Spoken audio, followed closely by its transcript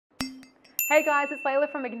Hey guys, it's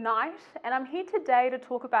Layla from Ignite, and I'm here today to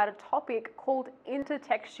talk about a topic called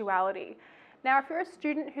intertextuality. Now, if you're a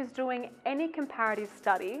student who's doing any comparative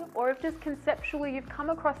study, or if just conceptually you've come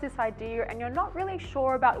across this idea and you're not really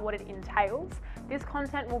sure about what it entails, this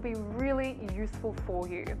content will be really useful for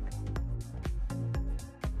you.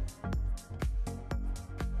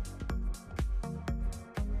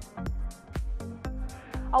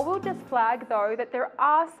 I will just flag though that there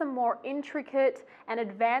are some more intricate and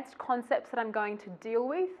advanced concepts that I'm going to deal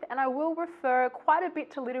with, and I will refer quite a bit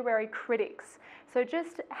to literary critics. So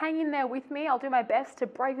just hang in there with me. I'll do my best to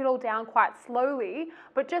break it all down quite slowly,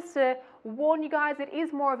 but just to warn you guys, it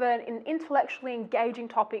is more of an intellectually engaging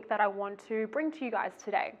topic that I want to bring to you guys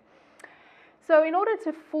today. So in order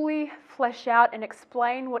to fully flesh out and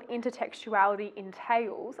explain what intertextuality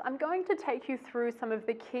entails, I'm going to take you through some of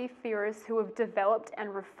the key theorists who have developed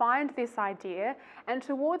and refined this idea, and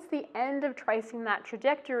towards the end of tracing that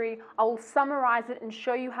trajectory, I will summarize it and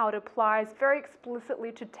show you how it applies very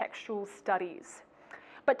explicitly to textual studies.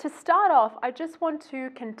 But to start off, I just want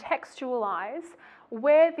to contextualize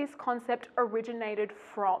where this concept originated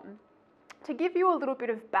from. To give you a little bit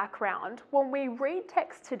of background, when we read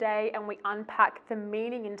text today and we unpack the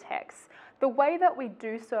meaning in text, the way that we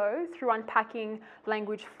do so through unpacking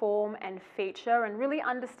language form and feature and really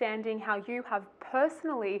understanding how you have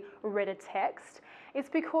personally read a text is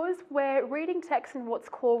because we're reading text in what's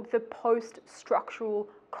called the post-structural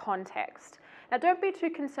context. Now, don't be too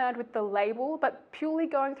concerned with the label, but purely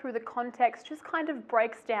going through the context just kind of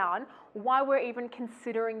breaks down why we're even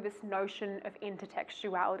considering this notion of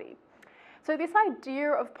intertextuality. So this idea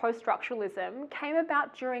of post-structuralism came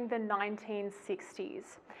about during the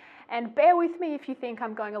 1960s. And bear with me if you think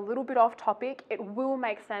I'm going a little bit off topic, it will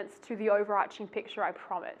make sense to the overarching picture, I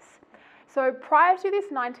promise. So prior to this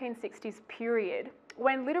 1960s period,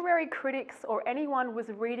 when literary critics or anyone was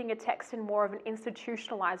reading a text in more of an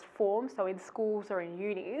institutionalized form, so in schools or in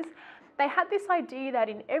unis, they had this idea that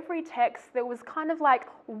in every text there was kind of like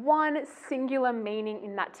one singular meaning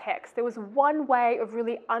in that text. There was one way of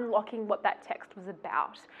really unlocking what that text was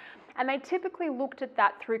about. And they typically looked at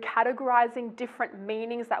that through categorizing different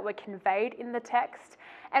meanings that were conveyed in the text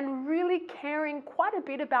and really caring quite a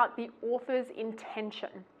bit about the author's intention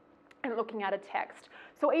and looking at a text.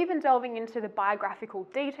 So even delving into the biographical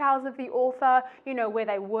details of the author, where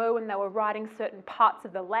they were when they were writing certain parts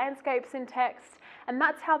of the landscapes in text, and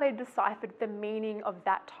that's how they deciphered the meaning of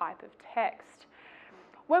that type of text.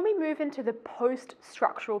 When we move into the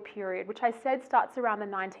post-structural period, which I said starts around the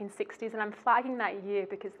 1960s, and I'm flagging that year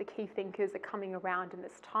because the key thinkers are coming around in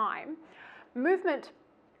this time, movement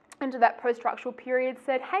into that post-structural period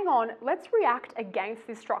said, hang on, let's react against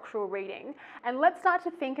this structural reading and let's start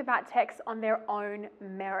to think about texts on their own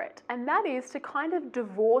merit. And that is to kind of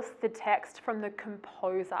divorce the text from the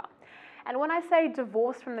composer. And when I say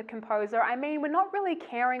divorce from the composer, I mean we're not really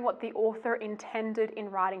caring what the author intended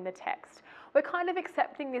in writing the text. We're kind of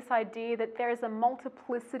accepting this idea that there is a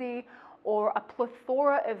multiplicity or a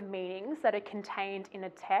plethora of meanings that are contained in a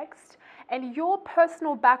text, and your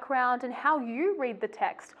personal background and how you read the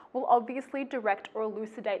text will obviously direct or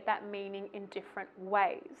elucidate that meaning in different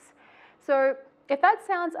ways. So if that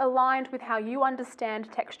sounds aligned with how you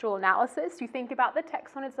understand textual analysis, you think about the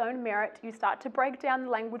text on its own merit, you start to break down the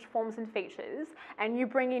language forms and features, and you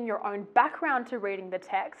bring in your own background to reading the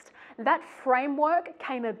text, that framework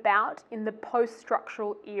came about in the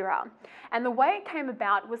post-structural era. And the way it came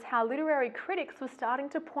about was how literary critics were starting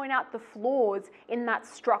to point out the flaws in that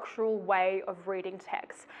structural way of reading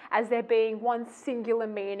text, as there being one singular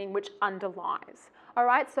meaning which underlies. All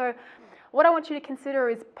right, so what I want you to consider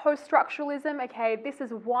is post-structuralism. Okay, this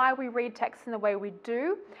is why we read text in the way we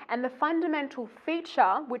do, and the fundamental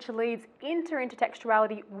feature which leads into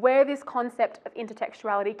intertextuality, where this concept of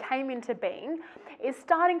intertextuality came into being, is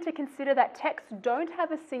starting to consider that texts don't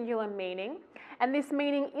have a singular meaning, and this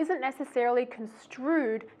meaning isn't necessarily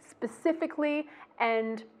construed specifically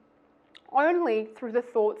and only through the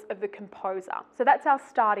thoughts of the composer. So that's our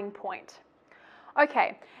starting point.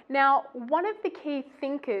 Okay, now one of the key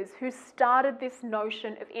thinkers who started this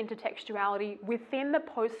notion of intertextuality within the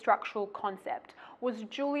post-structural concept was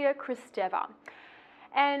Julia Kristeva.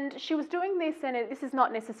 And she was doing this, and this is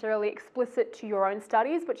not necessarily explicit to your own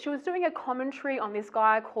studies, but she was doing a commentary on this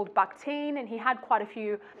guy called Bakhtin, and he had quite a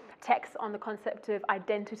few texts on the concept of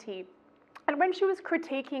identity. And when she was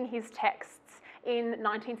critiquing his texts in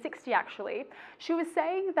 1960 actually, she was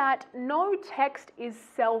saying that no text is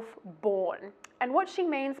self-born. And what she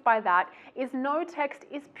means by that is no text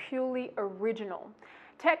is purely original.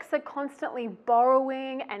 Texts are constantly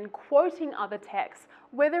borrowing and quoting other texts,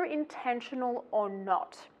 whether intentional or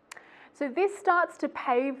not. So this starts to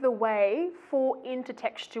pave the way for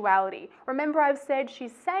intertextuality. Remember, I've said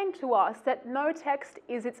she's saying to us that no text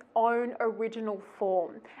is its own original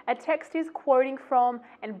form. A text is quoting from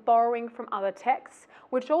and borrowing from other texts,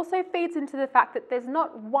 which also feeds into the fact that there's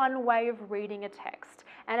not one way of reading a text,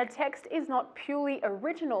 and a text is not purely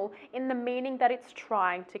original in the meaning that it's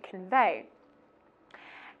trying to convey.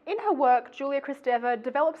 In her work, Julia Kristeva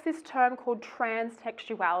develops this term called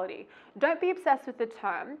transtextuality. Don't be obsessed with the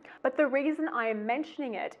term, but the reason I am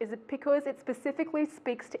mentioning it is because it specifically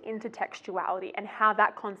speaks to intertextuality and how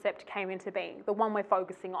that concept came into being, the one we're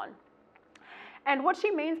focusing on. And what she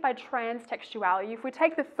means by transtextuality, if we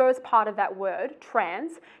take the first part of that word,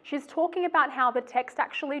 trans, she's talking about how the text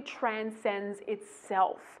actually transcends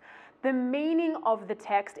itself. The meaning of the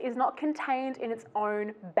text is not contained in its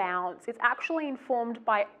own bounds. It's actually informed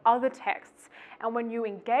by other texts. And when you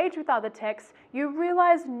engage with other texts, you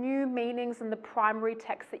realize new meanings in the primary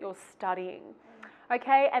text that you're studying.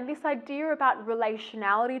 Okay, and this idea about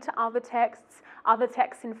relationality to other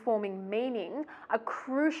texts informing meaning, are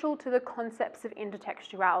crucial to the concepts of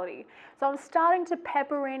intertextuality. So I'm starting to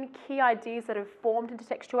pepper in key ideas that have formed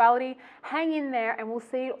intertextuality. Hang in there and we'll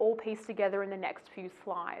see it all pieced together in the next few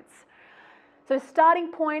slides. So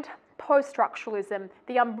starting point, post-structuralism,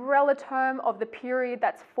 the umbrella term of the period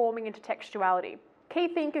that's forming intertextuality. Key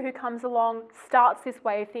thinker who comes along starts this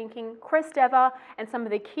way of thinking, Kristeva, and some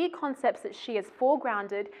of the key concepts that she has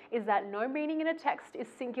foregrounded is that no meaning in a text is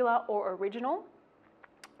singular or original.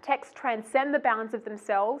 Texts transcend the bounds of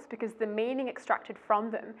themselves because the meaning extracted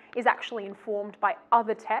from them is actually informed by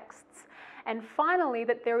other texts. And finally,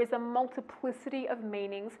 that there is a multiplicity of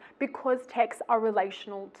meanings because texts are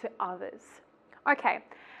relational to others. Okay.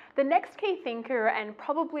 The next key thinker, and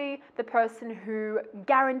probably the person who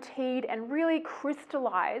guaranteed and really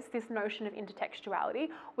crystallized this notion of intertextuality,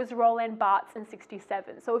 was Roland Barthes in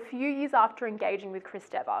 '67. So a few years after engaging with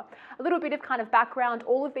Kristeva. A little bit of kind of background,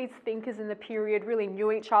 all of these thinkers in the period really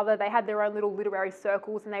knew each other. They had their own little literary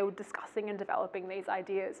circles and they were discussing and developing these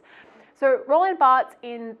ideas. So Roland Barthes,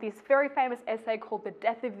 in this very famous essay called The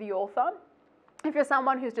Death of the Author, if you're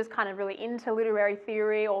someone who's just kind of really into literary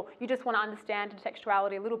theory or you just want to understand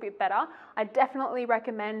intertextuality a little bit better, I definitely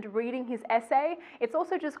recommend reading his essay. It's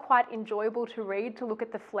also just quite enjoyable to read, to look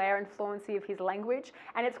at the flair and fluency of his language,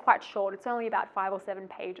 and it's quite short. It's only about 5 or 7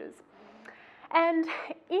 pages. And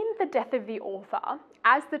in The Death of the Author,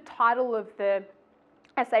 as the title of the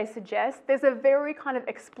essay suggests, there's a very kind of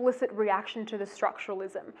explicit reaction to the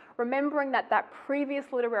structuralism, remembering that that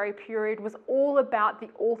previous literary period was all about the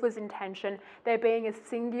author's intention, there being a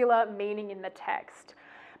singular meaning in the text.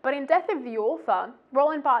 But in Death of the Author,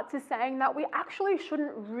 Roland Barthes is saying that we actually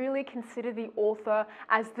shouldn't really consider the author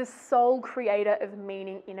as the sole creator of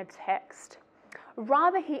meaning in a text.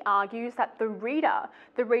 Rather, he argues that the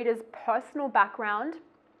reader's personal background,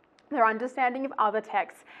 their understanding of other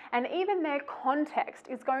texts, and even their context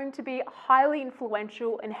is going to be highly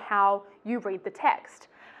influential in how you read the text.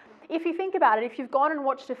 If you think about it, if you've gone and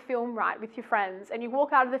watched a film, right, with your friends, and you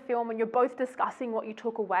walk out of the film and you're both discussing what you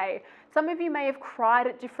took away, some of you may have cried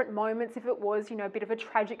at different moments if it was, a bit of a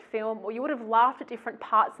tragic film, or you would have laughed at different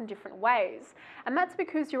parts in different ways. And that's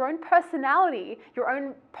because your own personality, your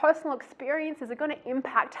own personal experiences are going to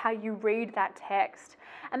impact how you read that text.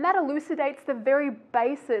 And that elucidates the very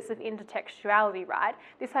basis of intertextuality, right?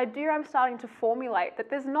 This idea I'm starting to formulate that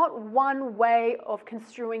there's not one way of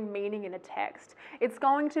construing meaning in a text. It's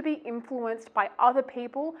going to be influenced by other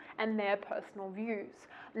people and their personal views.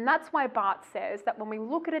 And that's why Barthes says that when we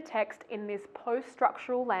look at a text in this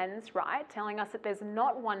post-structural lens, right, telling us that there's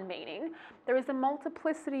not one meaning, there is a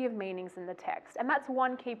multiplicity of meanings in the text. And that's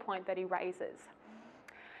one key point that he raises.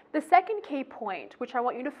 The second key point, which I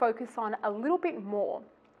want you to focus on a little bit more,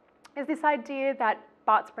 is this idea that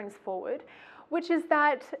Barthes brings forward, which is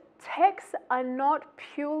that texts are not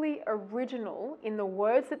purely original in the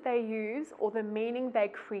words that they use or the meaning they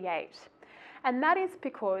create. And that is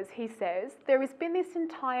because, he says, there has been this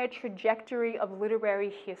entire trajectory of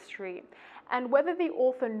literary history. And whether the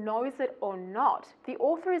author knows it or not, the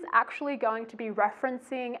author is actually going to be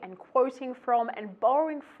referencing and quoting from and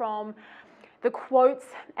borrowing from the quotes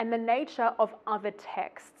and the nature of other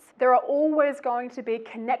texts. There are always going to be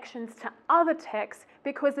connections to other texts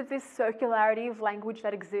because of this circularity of language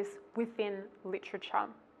that exists within literature.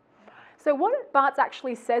 So what Barthes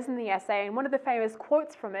actually says in the essay, and one of the famous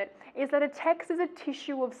quotes from it, is that a text is a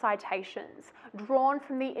tissue of citations drawn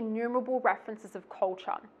from the innumerable references of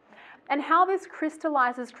culture. And how this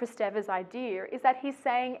crystallizes Kristeva's idea is that he's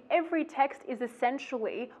saying every text is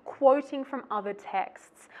essentially quoting from other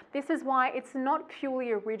texts. This is why it's not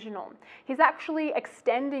purely original. He's actually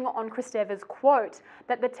extending on Kristeva's quote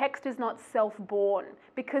that the text is not self-born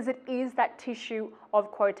because it is that tissue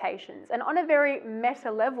of quotations. And on a very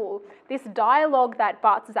meta level, this dialogue that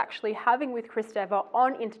Barthes is actually having with Kristeva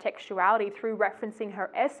on intertextuality through referencing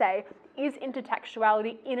her essay is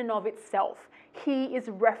intertextuality in and of itself. He is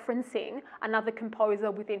referencing another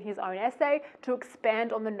composer within his own essay to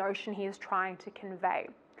expand on the notion he is trying to convey.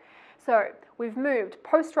 So we've moved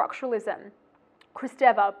post-structuralism,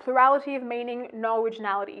 Kristeva, plurality of meaning, no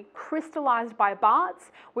originality, crystallized by Barthes,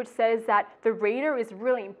 which says that the reader is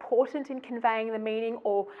really important in conveying the meaning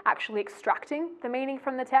or actually extracting the meaning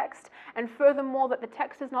from the text, and furthermore that the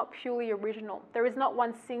text is not purely original. There is not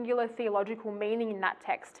one singular theological meaning in that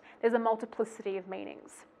text. There's a multiplicity of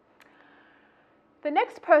meanings. The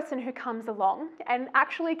next person who comes along and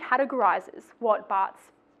actually categorizes what Barthes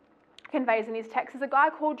conveys in his text is a guy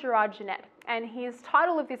called Gerard Genette, and his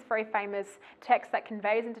title of this very famous text that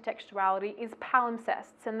conveys intertextuality is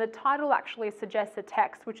Palimpsests, and the title actually suggests a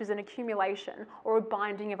text which is an accumulation or a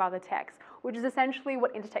binding of other texts, which is essentially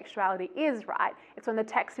what intertextuality is, right? It's when the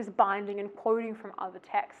text is binding and quoting from other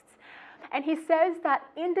texts. And he says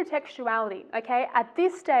that intertextuality, okay, at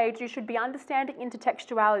this stage you should be understanding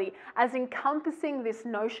intertextuality as encompassing this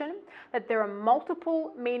notion that there are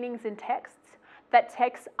multiple meanings in texts, that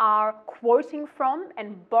texts are quoting from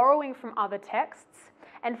and borrowing from other texts,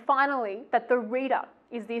 and finally, that the reader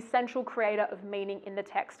is the essential creator of meaning in the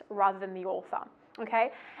text rather than the author,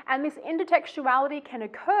 okay? And this intertextuality can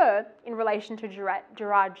occur in relation to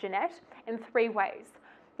Gerard Genette in three ways.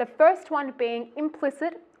 The first one being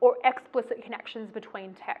implicit or explicit connections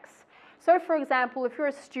between texts. So for example, if you're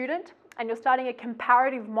a student and you're studying a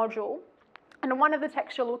comparative module, and one of the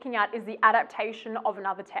texts you're looking at is the adaptation of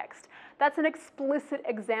another text. That's an explicit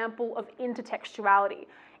example of intertextuality.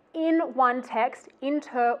 In one text,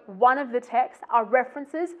 one of the texts are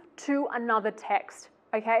references to another text,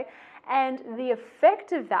 okay? And the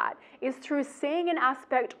effect of that is through seeing an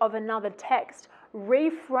aspect of another text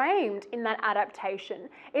reframed in that adaptation.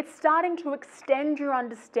 It's starting to extend your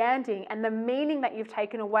understanding and the meaning that you've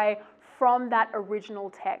taken away from that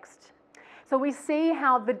original text. So we see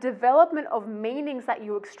how the development of meanings that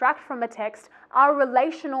you extract from a text are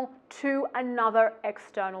relational to another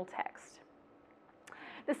external text.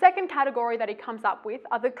 The second category that he comes up with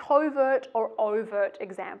are the covert or overt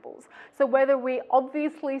examples. So whether we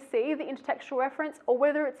obviously see the intertextual reference or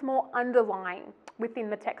whether it's more underlying within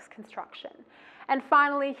the text construction. And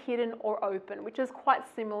finally, hidden or open, which is quite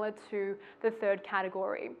similar to the third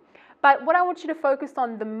category. But what I want you to focus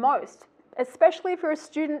on the most, especially if you're a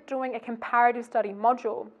student doing a comparative study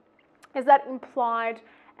module, is that implied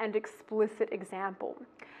and explicit example.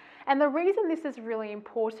 And the reason this is really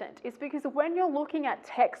important is because when you're looking at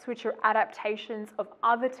texts which are adaptations of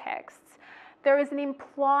other texts, there is an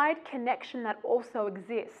implied connection that also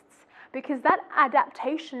exists. Because that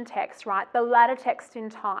adaptation text, right, the latter text in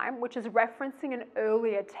time, which is referencing an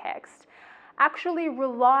earlier text, actually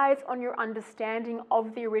relies on your understanding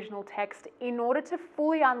of the original text in order to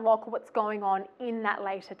fully unlock what's going on in that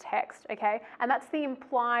later text, okay? And that's the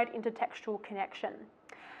implied intertextual connection.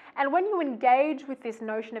 And when you engage with this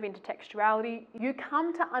notion of intertextuality, you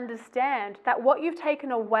come to understand that what you've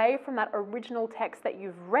taken away from that original text that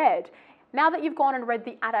you've read, now that you've gone and read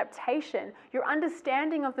the adaptation, your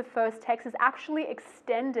understanding of the first text is actually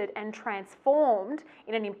extended and transformed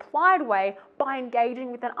in an implied way by engaging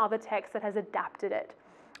with another text that has adapted it.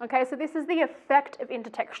 Okay, so this is the effect of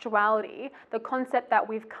intertextuality, the concept that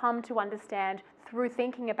we've come to understand through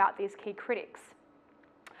thinking about these key critics.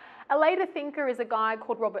 A later thinker is a guy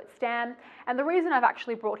called Robert Stamm, and the reason I've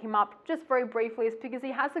actually brought him up just very briefly is because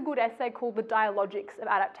he has a good essay called The Dialogics of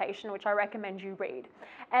Adaptation, which I recommend you read.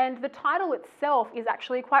 And the title itself is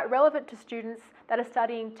actually quite relevant to students that are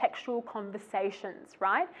studying textual conversations,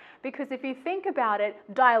 right? Because if you think about it,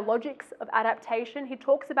 dialogics of adaptation, he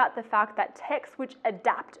talks about the fact that texts which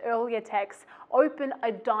adapt earlier texts open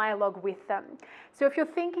a dialogue with them. So if you're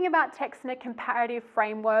thinking about text in a comparative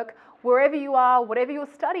framework, wherever you are, whatever you're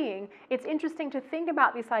studying, it's interesting to think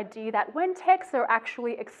about this idea that when texts are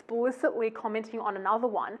actually explicitly commenting on another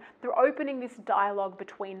one, they're opening this dialogue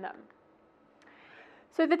between them.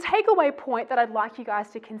 So the takeaway point that I'd like you guys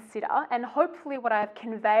to consider, and hopefully what I've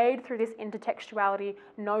conveyed through this intertextuality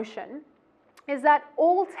notion, is that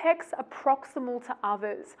all texts are proximal to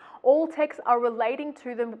others. All texts are relating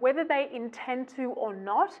to them whether they intend to or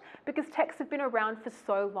not, because texts have been around for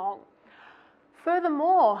so long.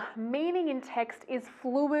 Furthermore, meaning in text is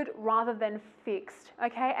fluid rather than fixed,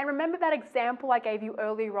 okay? And remember that example I gave you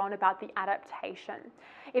earlier on about the adaptation.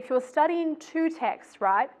 If you're studying two texts,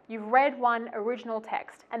 right, you've read one original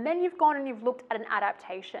text, and then you've gone and you've looked at an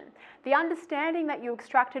adaptation. The understanding that you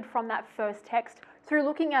extracted from that first text through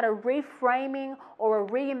looking at a reframing or a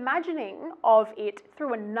reimagining of it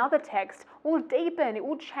through another text will deepen, it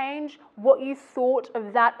will change what you thought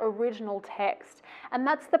of that original text. And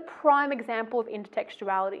that's the prime example of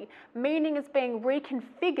intertextuality. Meaning is being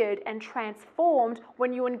reconfigured and transformed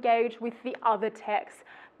when you engage with the other text,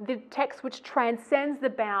 the text which transcends the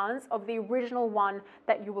bounds of the original one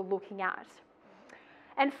that you were looking at.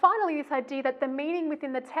 And finally, this idea that the meaning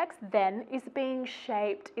within the text then is being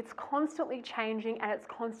shaped. It's constantly changing and it's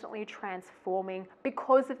constantly transforming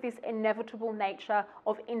because of this inevitable nature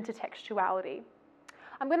of intertextuality.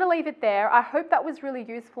 I'm going to leave it there. I hope that was really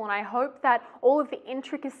useful, and I hope that all of the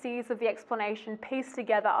intricacies of the explanation pieced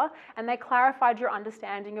together and they clarified your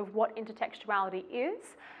understanding of what intertextuality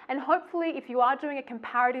is. And hopefully, if you are doing a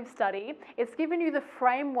comparative study, it's given you the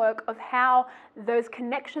framework of how those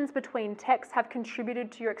connections between texts have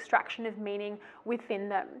contributed to your extraction of meaning within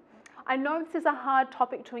them. I know this is a hard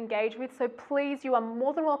topic to engage with, so please, you are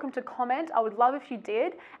more than welcome to comment. I would love if you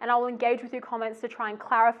did, and I will engage with your comments to try and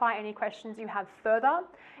clarify any questions you have further.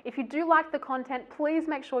 If you do like the content, please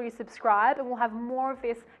make sure you subscribe, and we'll have more of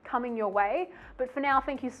this coming your way. But for now,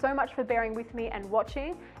 thank you so much for bearing with me and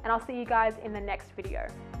watching, and I'll see you guys in the next video.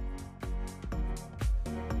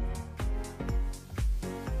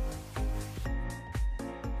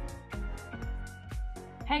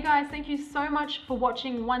 Hey guys, thank you so much for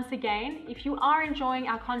watching once again. If you are enjoying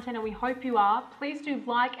our content, and we hope you are, please do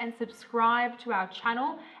like and subscribe to our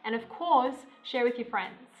channel, and of course, share with your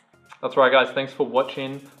friends. That's right guys, thanks for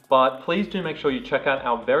watching, but please do make sure you check out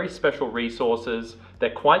our very special resources. They're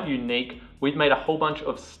quite unique. We've made a whole bunch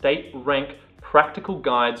of state rank practical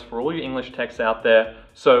guides for all your English texts out there.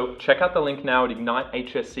 So check out the link now at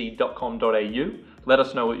ignitehsc.com.au. Let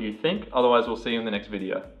us know what you think, otherwise we'll see you in the next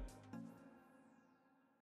video.